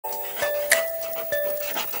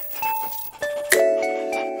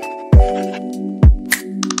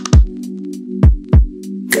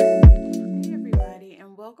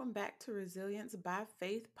to Resilience by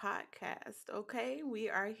Faith podcast. Okay, we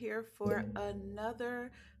are here for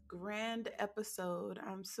another grand episode.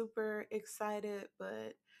 I'm super excited,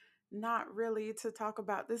 but not really to talk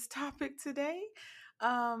about this topic today.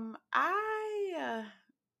 I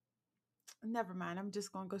never mind. I'm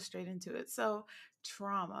just going to go straight into it. So,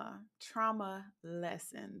 trauma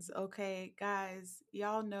lessons. Okay, guys,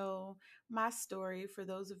 y'all know my story. For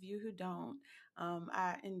those of you who don't,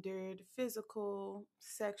 I endured physical,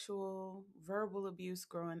 sexual, verbal abuse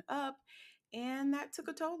growing up, and that took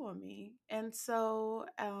a toll on me. And so,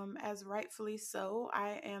 as rightfully so,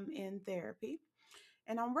 I am in therapy.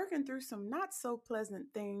 And I'm working through some not so pleasant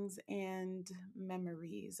things and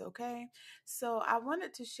memories, okay? So I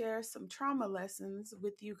wanted to share some trauma lessons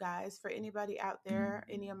with you guys for anybody out there,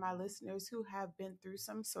 any of my listeners who have been through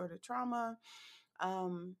some sort of trauma,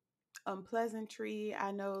 um, unpleasantry.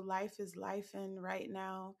 I know life is life in right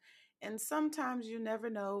now, and sometimes you never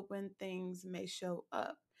know when things may show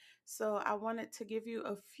up. So I wanted to give you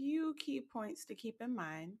a few key points to keep in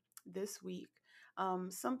mind this week.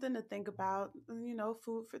 Something to think about,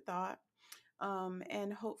 food for thought.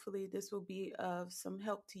 And hopefully, this will be of some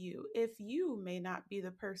help to you. If you may not be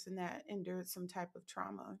the person that endured some type of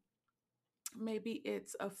trauma, maybe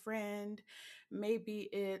it's a friend, maybe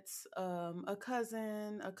it's a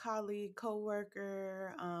cousin, a colleague,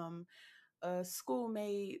 coworker, a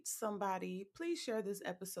schoolmate, somebody, please share this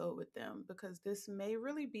episode with them because this may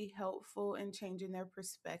really be helpful in changing their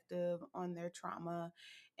perspective on their trauma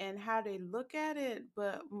and how they look at it,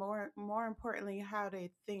 but more importantly, how they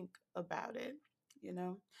think about it, you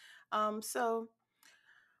know. So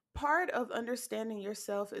part of understanding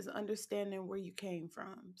yourself is understanding where you came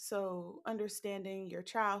from. So, understanding your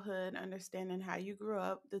childhood, understanding how you grew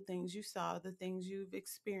up, the things you saw, the things you've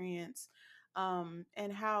experienced,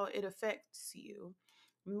 and how it affects you.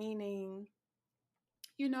 Meaning,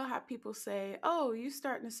 you know how people say, "Oh, you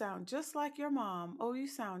starting to sound just like your mom. Oh, you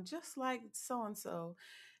sound just like so and so."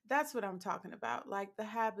 That's what I'm talking about. Like the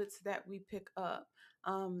habits that we pick up,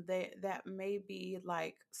 that may be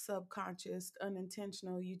like subconscious,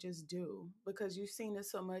 unintentional. You just do because you've seen it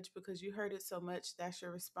so much, because you heard it so much. That's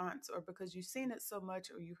your response, or because you've seen it so much,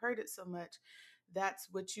 or you heard it so much. That's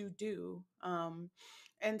what you do.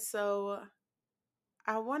 And so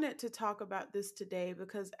I wanted to talk about this today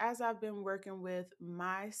because as I've been working with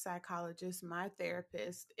my psychologist, my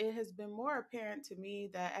therapist, it has been more apparent to me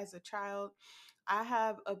that as a child, I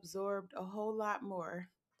have absorbed a whole lot more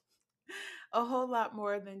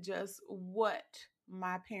than just what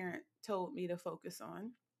my parent told me to focus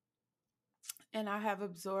on. And I have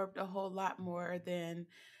absorbed a whole lot more than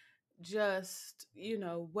just,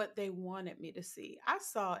 what they wanted me to see. I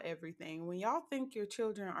saw everything. When y'all think your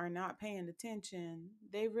children are not paying attention,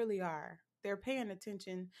 they really are. They're paying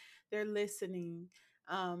attention, they're listening,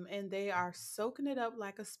 and they are soaking it up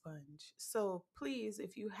like a sponge. So please,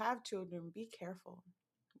 if you have children, be careful.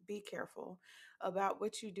 Be careful about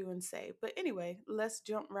what you do and say. But anyway, let's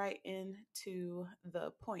jump right into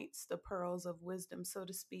the points, the pearls of wisdom, so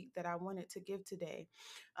to speak, that I wanted to give today.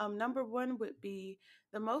 Number one would be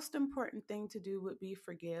the most important thing to do would be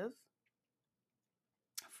forgive.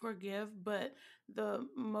 Forgive, but the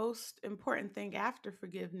most important thing after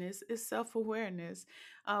forgiveness is self awareness.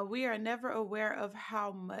 We are never aware of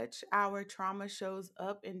how much our trauma shows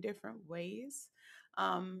up in different ways.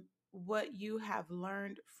 What you have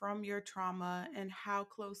learned from your trauma and how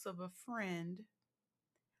close of a friend,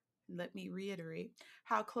 let me reiterate,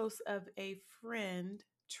 how close of a friend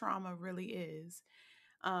trauma really is.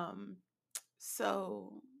 Um,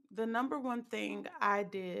 so, the number one thing I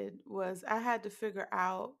did was I had to figure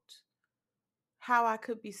out how I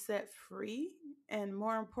could be set free, and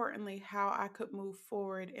more importantly, how I could move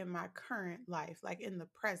forward in my current life, like in the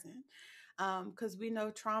present. Because we know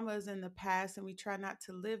trauma is in the past and we try not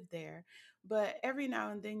to live there. But every now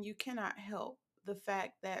and then, you cannot help the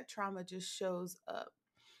fact that trauma just shows up.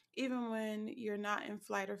 Even when you're not in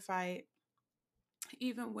flight or fight,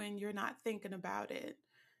 even when you're not thinking about it,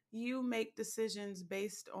 you make decisions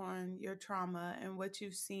based on your trauma and what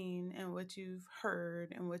you've seen and what you've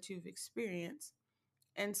heard and what you've experienced.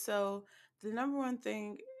 And so the number one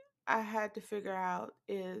thing I had to figure out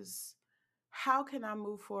is how can I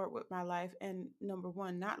move forward with my life and number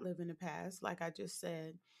one, not live in the past, like I just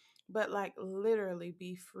said, but like literally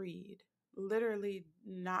be freed. Literally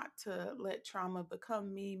not to let trauma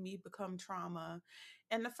become me, me become trauma.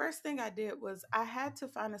 And the first thing I did was I had to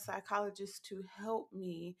find a psychologist to help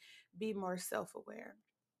me be more self aware.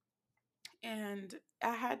 And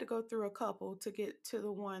I had to go through a couple to get to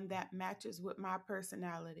the one that matches with my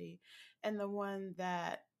personality and the one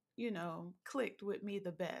that clicked with me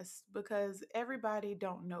the best, because everybody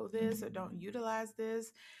don't know this or don't utilize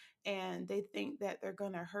this, and they think that they're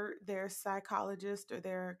going to hurt their psychologist or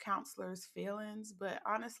their counselor's feelings, but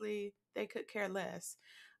honestly they could care less.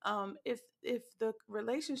 If the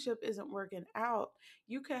relationship isn't working out,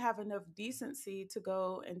 you could have enough decency to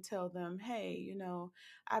go and tell them, hey,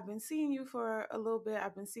 I've been seeing you for a little bit,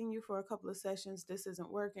 I've been seeing you for a couple of sessions, this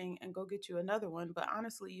isn't working, and go get you another one. But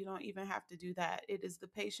honestly, you don't even have to do that. It is the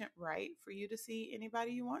patient right for you to see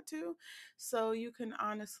anybody you want to, so you can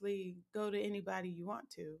honestly go to anybody you want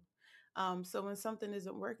to. So when something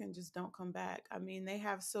isn't working, just don't come back. I mean, they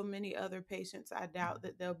have so many other patients. I doubt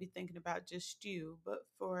that they'll be thinking about just you, but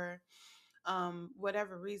for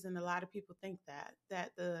whatever reason, a lot of people think that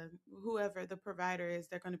the whoever the provider is,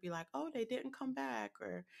 they're going to be like, oh, they didn't come back,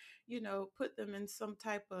 or put them in some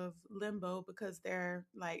type of limbo because they're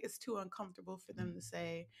like, it's too uncomfortable for them to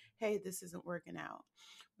say, hey, this isn't working out.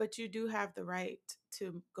 But you do have the right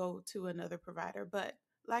to go to another provider. But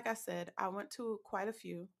like I said, I went to quite a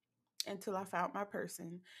few until I found my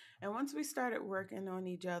person. And once we started working on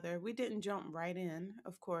each other, we didn't jump right in.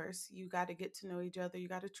 Of course, you got to get to know each other. You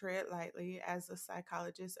got to tread lightly as a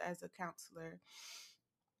psychologist, as a counselor.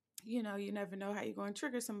 You never know how you're going to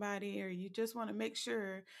trigger somebody, or you just want to make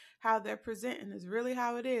sure how they're presenting is really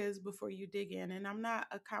how it is before you dig in. And I'm not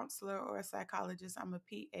a counselor or a psychologist, I'm a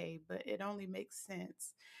PA, but it only makes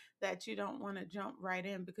sense that you don't want to jump right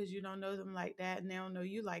in because you don't know them like that and they don't know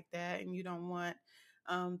you like that, and you don't want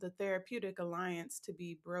the therapeutic alliance to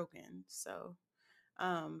be broken. So,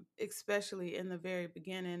 especially in the very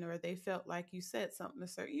beginning, or they felt like you said something to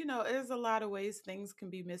certain, there's a lot of ways things can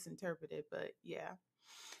be misinterpreted, but yeah.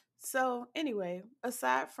 So, anyway,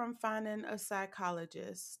 aside from finding a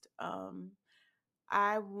psychologist,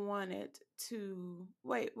 I wanted to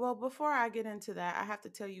wait. Well, before I get into that, I have to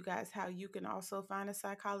tell you guys how you can also find a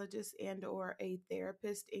psychologist and or a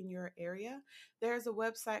therapist in your area. There's a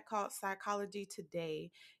website called Psychology Today.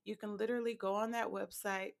 You can literally go on that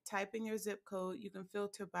website, type in your zip code. You can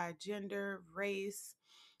filter by gender, race,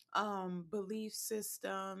 belief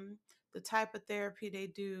system, the type of therapy they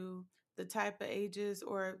do, the type of ages,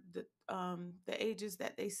 or the ages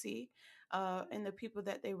that they see, and the people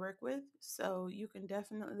that they work with. So you can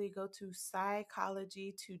definitely go to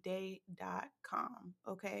psychologytoday.com.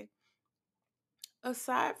 Okay.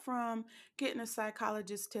 Aside from getting a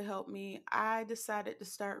psychologist to help me, I decided to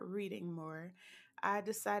start reading more. I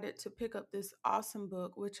decided to pick up this awesome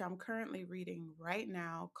book, which I'm currently reading right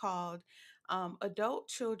now, called Adult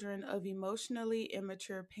Children of Emotionally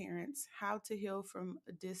Immature Parents: How to Heal from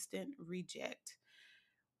a Distant Reject.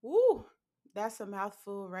 Woo! That's a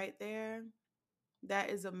mouthful right there. That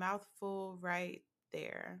is a mouthful right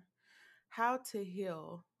there. How to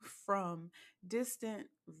heal from distant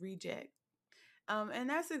reject. And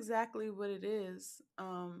that's exactly what it is.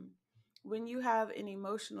 When you have an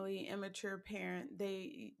emotionally immature parent,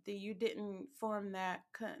 you didn't form that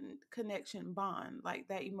connection bond, like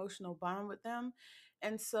that emotional bond with them,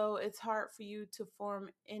 and so it's hard for you to form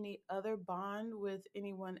any other bond with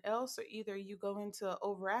anyone else. Or either you go into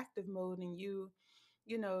overactive mode and you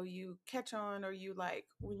catch on, or you like,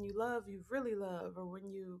 when you love, you really love, or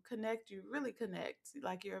when you connect, you really connect,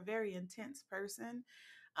 like you're a very intense person.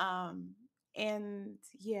 um and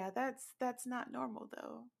yeah, that's not normal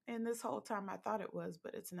though, and this whole time I thought it was,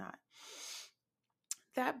 but it's not.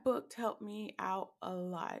 That book helped me out a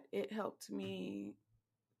lot. It helped me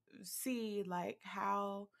see like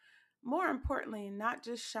how, more importantly, not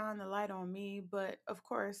just shine the light on me, but of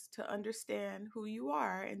course to understand who you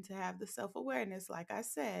are and to have the self-awareness. Like I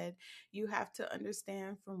said, you have to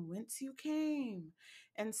understand from whence you came.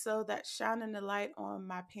 And so that's shining the light on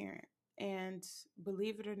my parent. And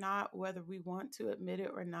believe it or not, whether we want to admit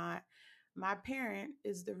it or not, my parent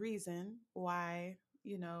is the reason why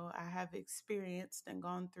I have experienced and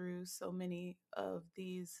gone through so many of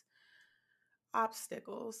these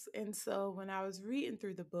obstacles. And so when I was reading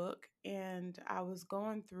through the book and I was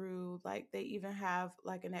going through, like, they even have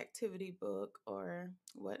like an activity book or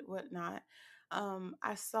whatnot,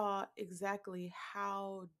 I saw exactly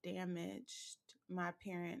how damaged my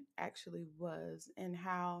parent actually was, and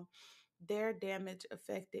how their damage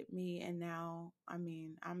affected me. And now, I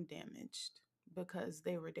mean, I'm damaged because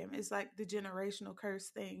they were damaged. It's like the generational curse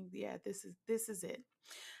thing. Yeah, this is it.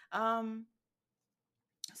 Um,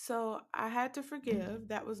 so I had to forgive.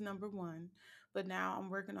 That was number one. But now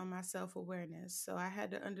I'm working on my self awareness. So I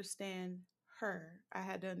had to understand her. I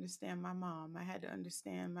had to understand my mom. I had to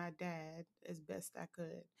understand my dad as best I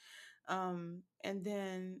could. And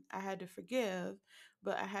then I had to forgive,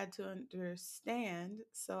 but I had to understand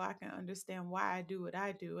so I can understand why I do what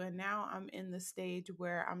I do. And now I'm in the stage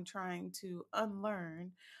where I'm trying to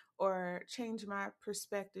unlearn or change my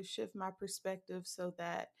perspective, shift my perspective so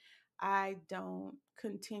that I don't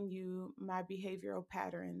continue my behavioral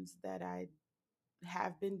patterns that I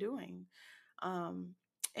have been doing. Um,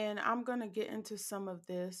 and I'm going to get into some of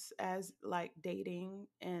this as like dating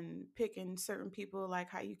and picking certain people, like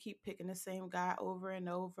how you keep picking the same guy over and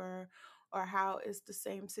over, or how it's the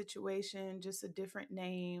same situation, just a different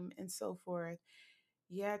name and so forth.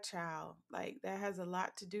 Yeah, child, like that has a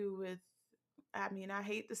lot to do with, I mean, I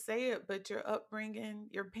hate to say it, but your upbringing,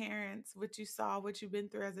 your parents, what you saw, what you've been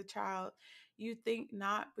through as a child, you think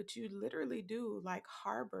not, but you literally do like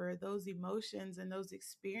harbor those emotions and those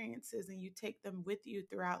experiences, and you take them with you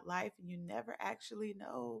throughout life, and you never actually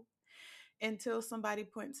know until somebody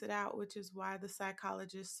points it out, which is why the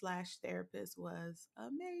psychologist slash therapist was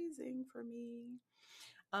amazing for me.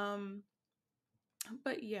 Um,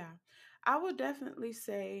 but yeah, I would definitely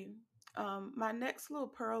say my next little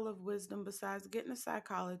pearl of wisdom, besides getting a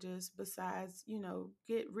psychologist, besides,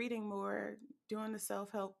 get reading more, doing the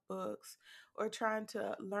self-help books, or trying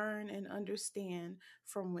to learn and understand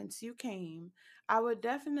from whence you came, I would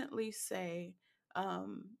definitely say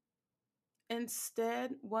um,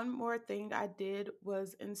 instead, one more thing I did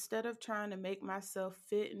was, instead of trying to make myself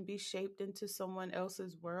fit and be shaped into someone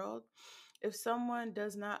else's world, if someone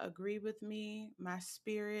does not agree with me, my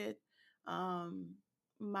spirit, um,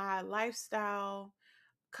 my lifestyle,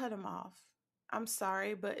 cut them off. I'm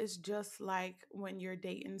sorry, but it's just like when you're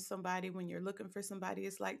dating somebody, when you're looking for somebody,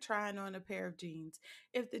 it's like trying on a pair of jeans.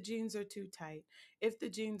 If the jeans are too tight, if the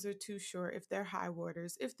jeans are too short, if they're high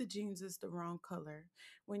waters, if the jeans is the wrong color,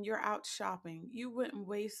 when you're out shopping, you wouldn't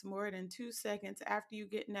waste more than 2 seconds after you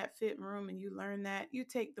get in that fit room and you learn that. You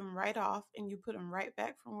take them right off and you put them right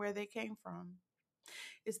back from where they came from.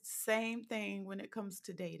 It's the same thing when it comes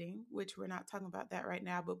to dating, which we're not talking about that right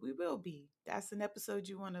now, but we will be. That's an episode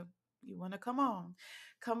you want to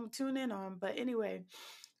come tune in on. But anyway,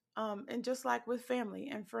 and just like with family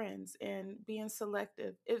and friends and being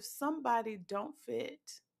selective, if somebody don't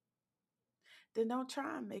fit, then don't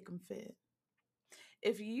try and make them fit.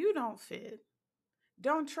 If you don't fit,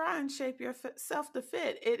 don't try and shape yourself to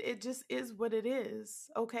fit. It just is what it is,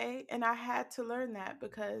 okay? And I had to learn that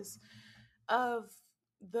because of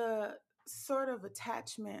the sort of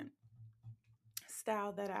attachment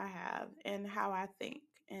style that I have and how I think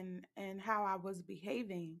and how I was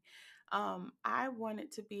behaving. I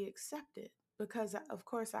wanted to be accepted because, of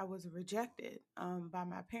course, I was rejected by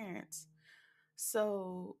my parents.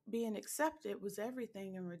 So being accepted was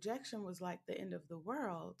everything, and rejection was like the end of the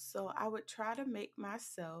world. So I would try to make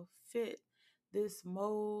myself fit this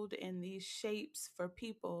mold and these shapes for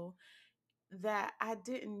people that I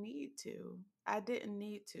didn't need to. I didn't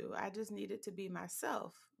need to. I just needed to be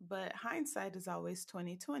myself. But hindsight is always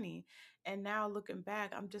 2020. And now looking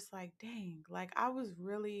back, I'm just like, dang, like I was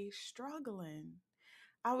really struggling.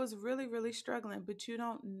 I was really, really struggling, but you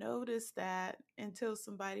don't notice that until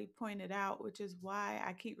somebody pointed out, which is why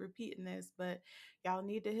I keep repeating this. But y'all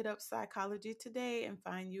need to hit up Psychology Today and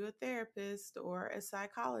find you a therapist or a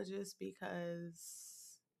psychologist, because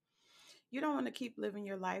you don't want to keep living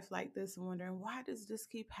your life like this and wondering, why does this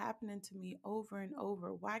keep happening to me over and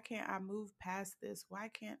over? Why can't I move past this? Why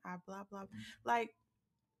can't I blah, blah? Like,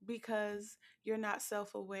 because you're not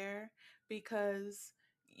self-aware, because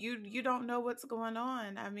you don't know what's going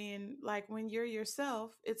on. I mean, like when you're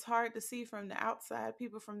yourself, it's hard to see from the outside.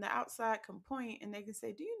 People from the outside can point and they can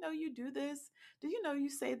say, do you know you do this? Do you know you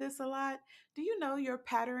say this a lot? Do you know your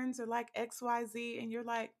patterns are like XYZ? And you're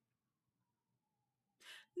like,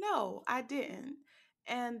 no, I didn't.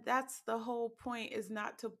 And that's the whole point, is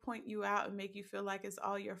not to point you out and make you feel like it's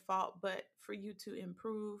all your fault, but for you to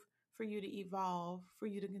improve, for you to evolve, for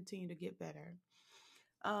you to continue to get better.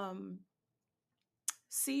 Um,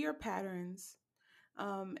 See your patterns,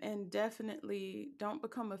 and definitely don't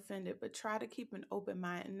become offended, but try to keep an open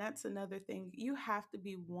mind. And that's another thing. You have to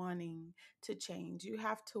be wanting to change. You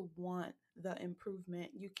have to want the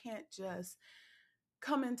improvement. You can't just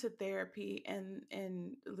come into therapy and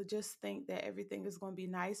just think that everything is going to be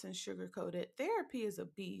nice and sugar coated. Therapy is a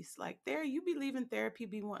beast. Like there, you be leaving therapy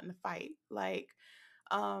be wanting to fight. Like,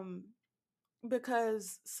 um,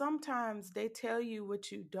 because sometimes they tell you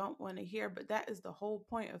what you don't want to hear, but that is the whole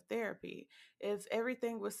point of therapy. If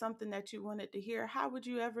everything was something that you wanted to hear, how would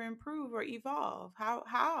you ever improve or evolve?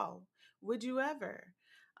 How would you ever?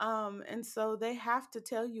 And so they have to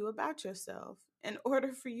tell you about yourself in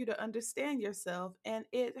order for you to understand yourself. And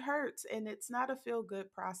it hurts and it's not a feel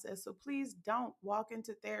good process. So please don't walk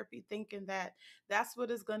into therapy thinking that that's what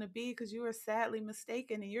it's going to be, because you are sadly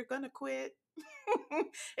mistaken and you're going to quit.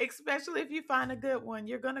 Especially if you find a good one,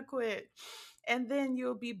 you're going to quit. And then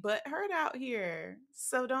you'll be butthurt out here.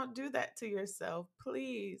 So don't do that to yourself.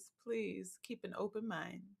 Please, please keep an open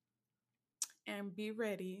mind and be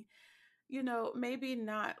ready. Maybe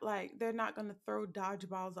not like they're not going to throw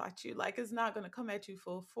dodgeballs at you. Like it's not going to come at you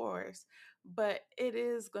full force, but it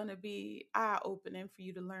is going to be eye opening for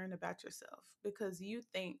you to learn about yourself, because you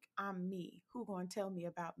think I'm me. Who going to tell me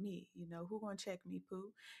about me? Who going to check me,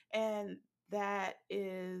 poo? And that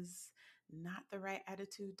is not the right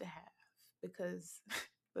attitude to have, because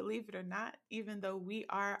believe it or not, even though we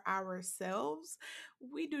are ourselves,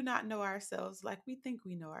 we do not know ourselves like we think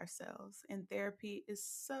we know ourselves. And therapy is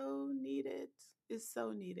so needed. Is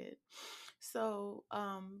so needed. So,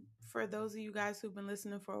 for those of you guys who've been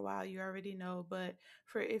listening for a while, you already know. But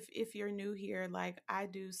for if you're new here, like I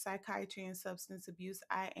do psychiatry and substance abuse,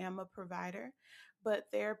 I am a provider, but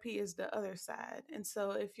therapy is the other side. And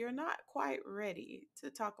so, if you're not quite ready to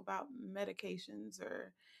talk about medications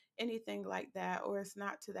or anything like that, or it's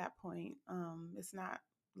not to that point, it's not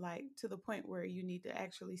like to the point where you need to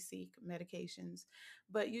actually seek medications,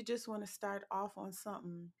 but you just want to start off on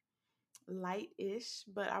something light-ish.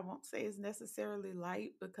 But I won't say it's necessarily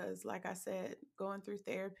light, because like I said, going through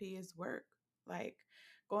therapy is work. Like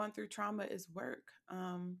going through trauma is work.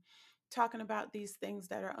 Talking about these things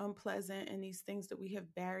that are unpleasant and these things that we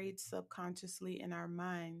have buried subconsciously in our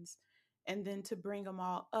minds, and then to bring them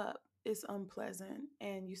all up is unpleasant,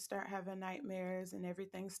 and you start having nightmares and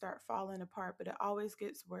everything start falling apart, but it always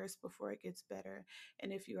gets worse before it gets better.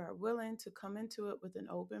 And if you are willing to come into it with an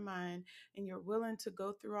open mind, and you're willing to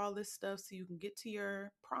go through all this stuff so you can get to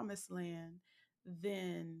your promised land,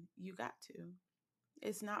 then you got to.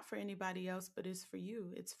 It's not for anybody else, but it's for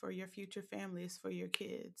you. It's for your future family. It's for your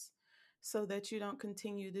kids, so that you don't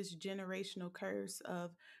continue this generational curse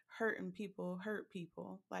of hurting people, hurt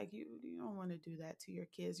people. Like you don't want to do that to your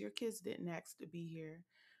kids. Your kids didn't ask to be here.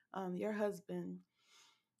 Your husband,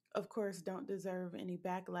 of course, don't deserve any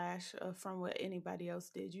backlash from what anybody else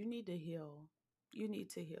did. You need to heal. You need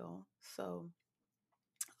to heal. So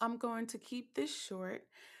I'm going to keep this short.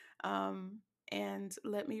 Um, and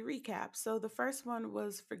let me recap. So the first one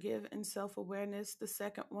was forgive and self-awareness. The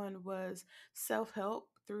second one was self-help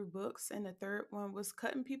through books. And the third one was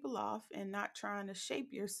cutting people off and not trying to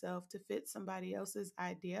shape yourself to fit somebody else's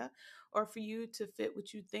idea, or for you to fit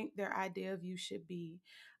what you think their idea of you should be.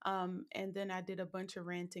 And then I did a bunch of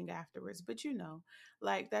ranting afterwards, but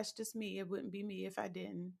like that's just me. It wouldn't be me if I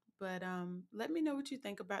didn't. But let me know what you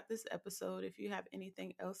think about this episode, if you have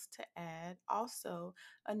anything else to add. Also,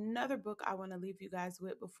 another book I want to leave you guys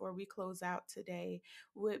with before we close out today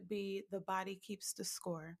would be The Body Keeps the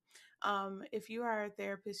Score. If you are a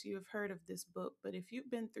therapist, you have heard of this book, but if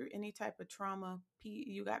you've been through any type of trauma,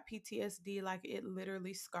 you got PTSD, like it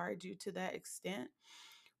literally scarred you to that extent,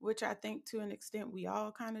 which I think to an extent we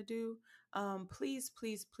all kind of do. Please,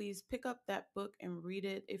 please, please pick up that book and read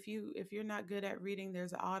it. If you're not good at reading,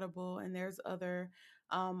 there's Audible and there's other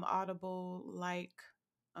Audible like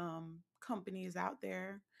companies out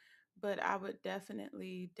there. But I would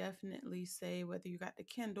definitely, definitely say, whether you got the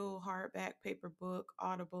Kindle, hardback, paper book,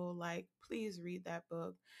 Audible, like please read that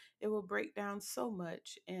book. It will break down so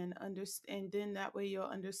much and understand. And then that way you'll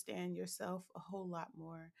understand yourself a whole lot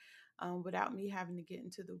more, without me having to get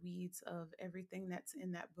into the weeds of everything that's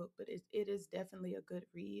in that book. But it is definitely a good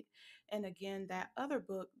read. And again, that other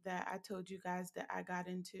book that I told you guys that I got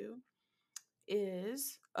into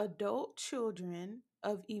is Adult Children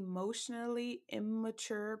of Emotionally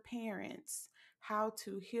Immature Parents: How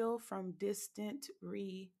to Heal from Distant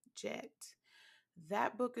Reject.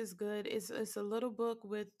 That book is good. It's a little book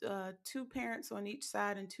with two parents on each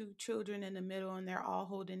side and two children in the middle, and they're all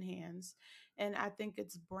holding hands. And I think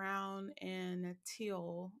it's brown and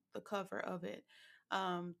teal, the cover of it.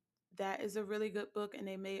 Um, that is a really good book, and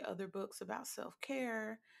they made other books about self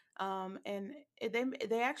care. And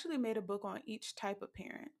they actually made a book on each type of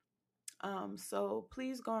parent. So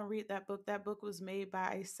please go and read that book. That book was made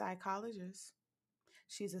by a psychologist.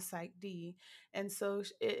 She's a psych D. And so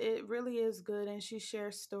it really is good. And she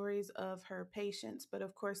shares stories of her patients. But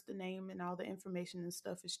of course, the name and all the information and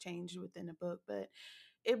stuff is changed within the book. But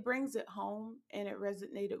it brings it home and it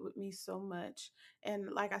resonated with me so much.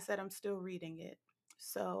 And like I said, I'm still reading it.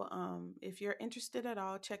 So if you're interested at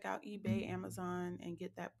all, check out eBay, Amazon, and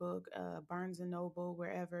get that book, Barnes and Noble,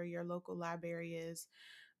 wherever your local library is.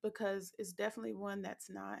 because it's definitely one that's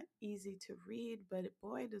not easy to read, but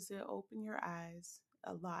boy, does it open your eyes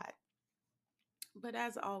a lot. But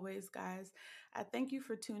as always, guys, I thank you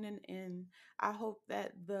for tuning in. I hope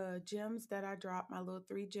that the gems that I dropped, my little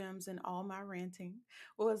 3 gems and all my ranting,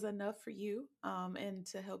 was enough for you and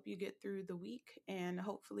to help you get through the week. And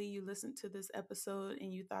hopefully, you listened to this episode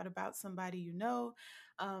and you thought about somebody you know,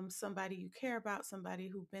 somebody you care about, somebody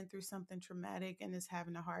who's been through something traumatic and is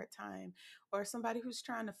having a hard time, or somebody who's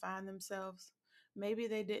trying to find themselves. Maybe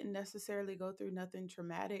they didn't necessarily go through nothing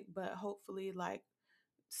traumatic, but hopefully, like,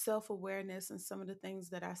 self awareness and some of the things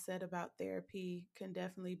that I said about therapy can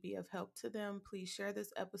definitely be of help to them. Please share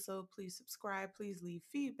this episode. Please subscribe. Please leave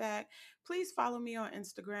feedback. Please follow me on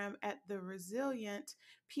Instagram at The Resilient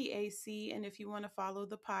PAC. And if you want to follow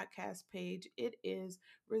the podcast page, it is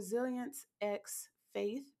Resilience X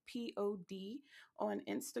Faith POD on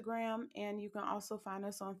Instagram. And you can also find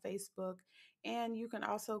us on Facebook. And you can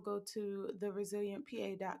also go to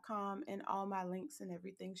theresilientpa.com, and all my links and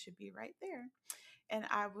everything should be right there. And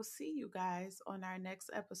I will see you guys on our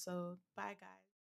next episode. Bye, guys.